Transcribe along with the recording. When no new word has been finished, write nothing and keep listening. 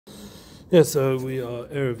Yeah, so we are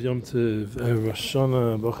Erev Yom Tov, Erev Rosh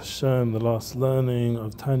Hashana, Baruch Hashem, the last learning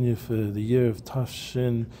of Tanya for the year of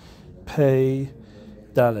Tafshin Pei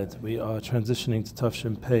Dalet. We are transitioning to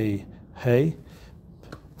Tafshin Pei Hey,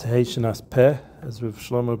 Tehei Shanas Peh, as Rav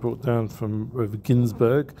Shlomo brought down from Rav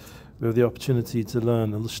Ginsburg. We have the opportunity to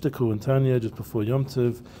learn a shtickle in Tanya just before Yom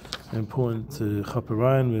Tov, important to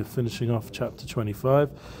Chaparayim. We're finishing off chapter 25.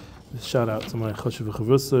 Shout out to my Choshev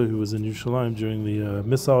Chavrusa who was in Yerushalayim during the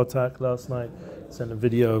missile attack last night. Sent a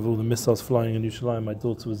video of all the missiles flying in Yerushalayim. My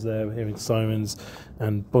daughter was there, hearing sirens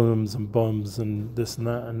and booms and bombs and this and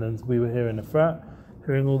that. And then we were here in Efrat,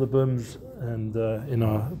 hearing all the booms. And in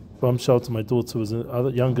our bomb shelter, my daughter was,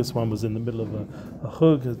 the youngest one was in the middle of a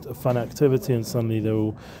chug, a fun activity, and suddenly they're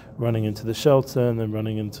all running into the shelter and then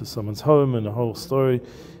running into someone's home and the whole story.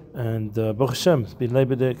 And Baruch Hashem, it's been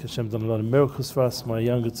Lebanon. Hashem done a lot of miracles for us. My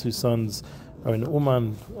younger two sons are in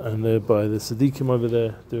Uman, and they're by the Tzaddikim over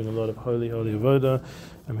there, doing a lot of holy avoda.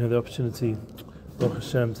 And we have the opportunity, Baruch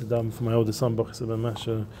Hashem, to daven for my oldest son, Baruch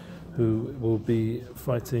Hashem, who will be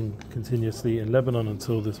fighting continuously in Lebanon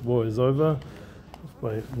until this war is over,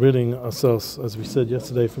 by ridding ourselves, as we said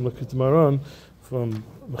yesterday, from Lakut Maran, from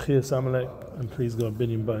Mechias Amalek, and please God,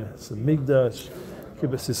 bidding by some Migdash,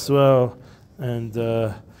 Kibbutz Yisrael, and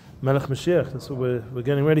Melech Mashiach. That's what we're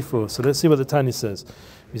getting ready for. So let's see what the Tanya says.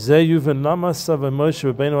 Look at the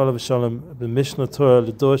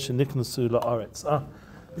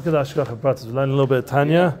Ashkach Pratis. We're learning a little bit of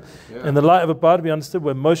Tanya. Yeah. In the light of a bar, we understood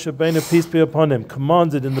where Moshe Rabbeinu, peace be upon him,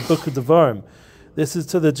 commanded in the book of Devarim. This is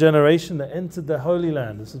to the generation that entered the Holy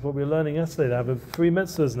Land. This is what we were learning yesterday. They have 3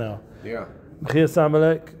 mitzvahs now. Yeah. Mechias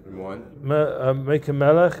Amalek, make a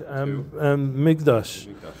Melech, and Migdash.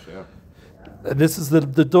 Yeah. And this is the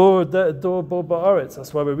door Ba'aretz.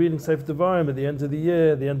 That's why we're reading Sefer Devarim at the end of the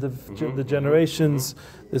year, the end of the generations.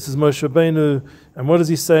 This is Moshe Rabbeinu. And what does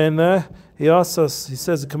he say in there? He asks us, he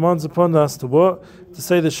says, it commands upon us to what? To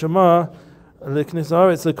say the Shema, L'knis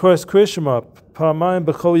Haaretz, L'kores Kriya Shema, Par'mayim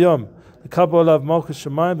B'chol Yom, L'kabel Olav Malchus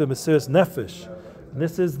Shemayim B'Mesirus Nefesh. And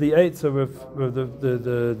this is the eighth of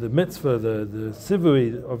the mitzvah, the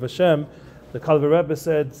sivui of Hashem. The Kalva Rebbe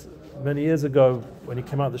said many years ago when he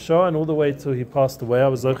came out the Shoah, and all the way till he passed away, I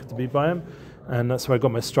was lucky to be by him, and that's where I got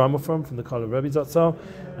my strama from the Kalva Rebbe Zatzal.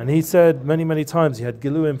 And he said many times, he had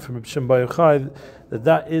Giluim from Shem Bar Yochai,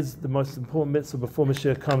 that is the most important mitzvah before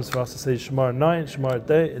Mashiach comes, for us to say Shema at night and Shema at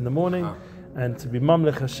day in the morning, and to be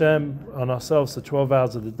Mamlech Hashem on ourselves, the 12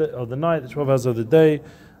 hours of the night, the 12 hours of the day,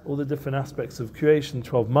 all the different aspects of creation,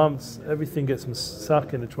 12 months, everything gets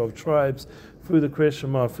masak in the 12 tribes, through the Kriya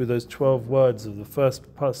Shema, through those 12 words of the first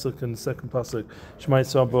pasuk and the second pasuk, Shema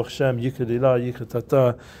Yisrael Baruch Hashem, Yikad Ilah, Yikad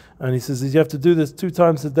Tata. And he says, you have to do this 2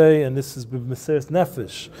 times a day, and this is with Mesirus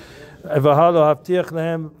Nefesh.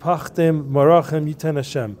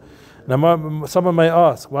 Now, someone may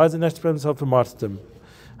ask, why is it necessary for martyrdom?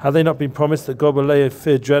 Have they not been promised that God will lay a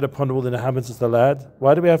fear dread upon all the inhabitants of the land?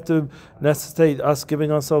 Why do we have to necessitate us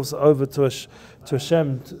giving ourselves over to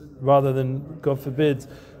Hashem rather than, God forbid,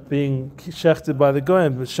 being shechted by the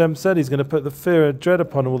goyim? Hashem said He's going to put the fear and dread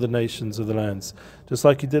upon all the nations of the lands, just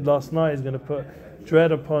like He did last night. He's going to put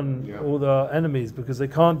dread upon all the enemies because they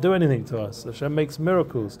can't do anything to us. Hashem makes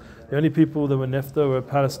miracles. The only people that were nefta were a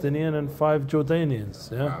Palestinian and 5 Jordanians.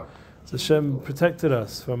 Yeah. Wow. So Hashem protected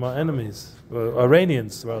us from our enemies, or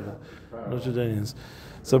Iranians rather, not Jordanians.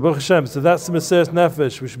 So Baruch Hashem, so that's the Mesirus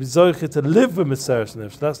Nefesh. We should be zocheh to live with Mesirus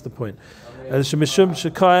Nefesh. That's the point. And Shemishum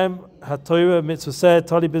Shekayim HaTorah Mitzvah Seh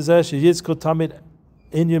Tali Bezeh Sheyizkor Tamid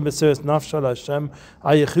Inyan Mesirus Nafsha Hashem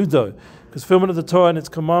Ayechudo. Because fulfillment of the Torah and its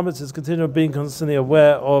commandments is continual being constantly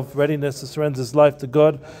aware of readiness to surrender his life to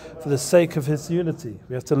God for the sake of His unity.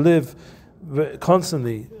 We have to live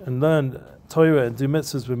constantly and learn Torah and do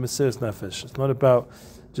mitzvahs with Mesirus Nefesh. It's not about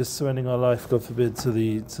just surrendering our life, God forbid, to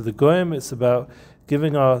the goyim. It's about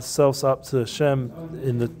giving ourselves up to Hashem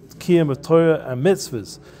in the kiyum of Torah and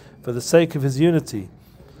mitzvahs for the sake of His unity.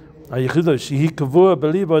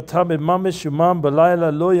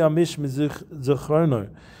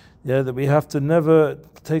 Yeah, that we have to never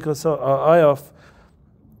take our eye off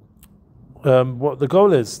what the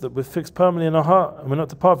goal is, that we're fixed permanently in our heart and we're not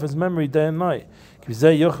to depart from His memory day and night. And this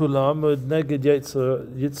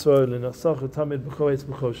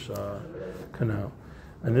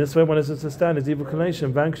way one is to stand his evil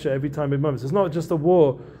inclination, vanquish it every time it moments. It's not just a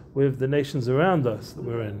war with the nations around us that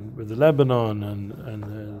we're in, with the Lebanon and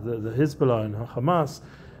the Hezbollah and Hamas,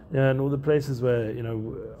 and all the places where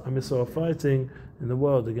Am Yisrael are fighting in the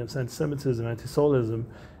world against anti-Semitism, anti-Solism.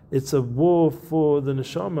 It's a war for the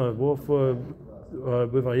neshama, a war for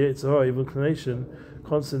with our Yetzer Hara, evil inclination,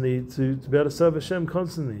 constantly to be able to serve Hashem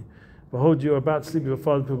constantly. Behold, you are about to sleep, your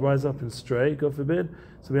father will rise up and stray, God forbid.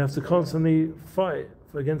 So we have to constantly fight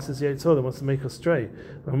against this Yetzer that wants to make us stray.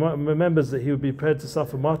 Remembers that he would be prepared to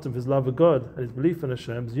suffer martyrdom for his love of God and his belief in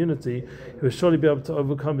Hashem's unity. He will surely be able to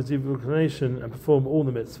overcome his evil inclination and perform all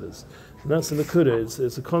the mitzvahs. And that's the Nakuda.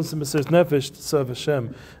 It's a constant Mesirus Nefesh to serve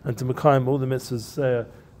Hashem and to Mekayim all the mitzvahs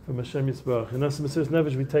from Hashem Yisbarach. And that's the Mesirus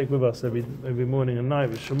Nefesh we take with us every morning and night,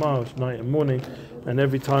 with Shema, night and morning. And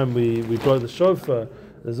every time we blow the shofar,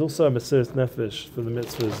 there's also a Mesirus Nefesh for the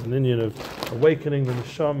mitzvahs, an Indian of awakening the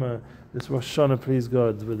neshama, this Rosh Hashana, please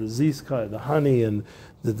God, with the zizkai, the honey, and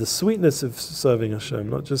the sweetness of serving Hashem,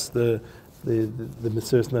 not just the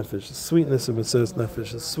Mesirus Nefesh, the sweetness of Mesirus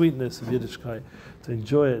Nefesh, the sweetness of Yiddishkeit, to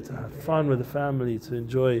enjoy it, to have fun with the family, to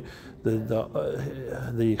enjoy the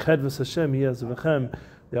chedvus Hashem, Yezavachem,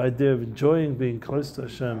 the idea of enjoying being close to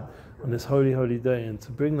Hashem on this holy, holy day, and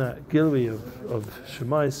to bring that gilui of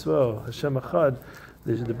Shema Yisrael, Hashem Echad,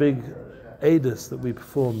 the big Edus that we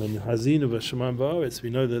perform in Hazinu v'Shamayim v'Aretz. We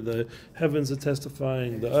know that the heavens are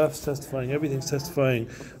testifying, the earth's testifying, everything's testifying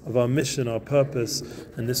of our mission, our purpose,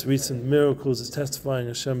 and this recent miracles is testifying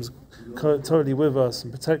Hashem's totally with us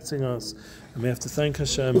and protecting us. And we have to thank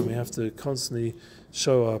Hashem, and we have to constantly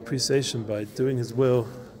show our appreciation by doing His will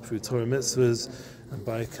through Torah mitzvahs, and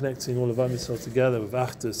by connecting all of Am Yisrael together with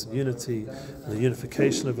Achdus and unity, and the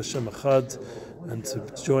unification of Hashem Echad, and to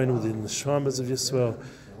join all the neshamas of Yisrael.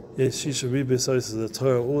 Shisha Ribis Ois, the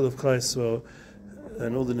Torah, all of Klal Yisrael,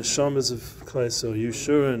 and all the neshamas of Klal Yisrael,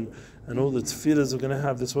 Yeshurun, and all the tefillahs we're going to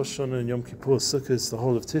have this Rosh Hashanah and Yom Kippur, Sukkot, the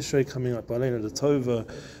whole of Tishrei coming up, Shana Tovah,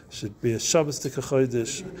 should be a Shabbos Tika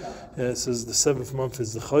Chodesh. It says the 7th month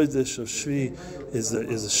is the Chodesh of Shvi, is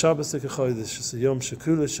a Shabbos Tika Chodesh, it's a Yom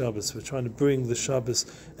Shekula Shabbos. We're trying to bring the Shabbos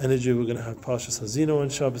energy. We're going to have Parshas Hazino on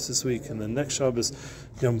Shabbos this week, and then next Shabbos,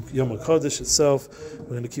 Yom HaKodesh itself. We're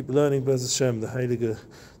going to keep learning, Bez Hashem, the Heilige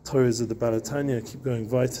Torahs of the Tanya, keep going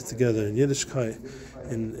weiter together in Yiddishkeit,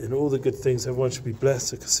 in all the good things. Everyone should be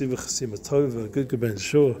blessed, a Kasiva Chasima Tova, a good Ben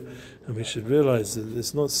Shur, and we should realize that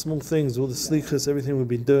it's not small things, all the slichas, everything we've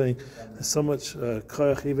been doing. There's so much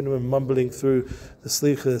koyach, even when mumbling through the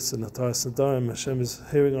slichas and the Taras Nadarim, Hashem is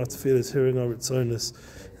hearing our tefillahs, hearing our ritzonos,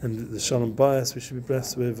 and the Shalom Bayis we should be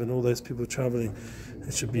blessed with, and all those people traveling.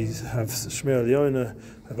 It should be have Shmer Leona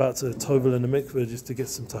about to Tovel in the mikveh just to get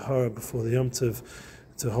some tahara before the Yom Tov,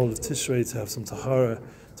 to the whole of Tishrei, to have some tahara,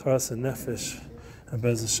 Taras and Nefesh. And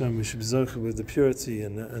Bez Hashem, we should be zocheh with the purity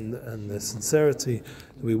and the sincerity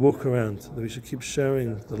that we walk around, that we should keep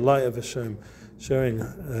sharing the light of Hashem, sharing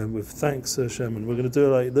with thanks to Hashem. And we're going to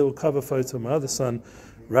do a little cover photo of my other son,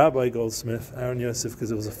 Rabbi Goldsmith, Aaron Yosef,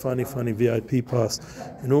 because it was a funny VIP pass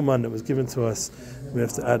in Uman that was given to us. We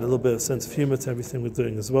have to add a little bit of sense of humor to everything we're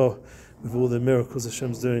doing as well. With all the miracles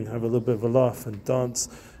Hashem's doing, have a little bit of a laugh and dance.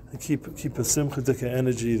 And keep a simcha dika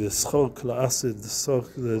energy, the chug,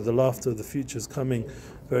 the laughter of the future is coming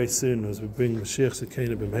very soon as we bring Mashiach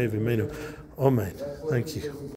Shekinah b'meiv imenu. Amen. Thank you.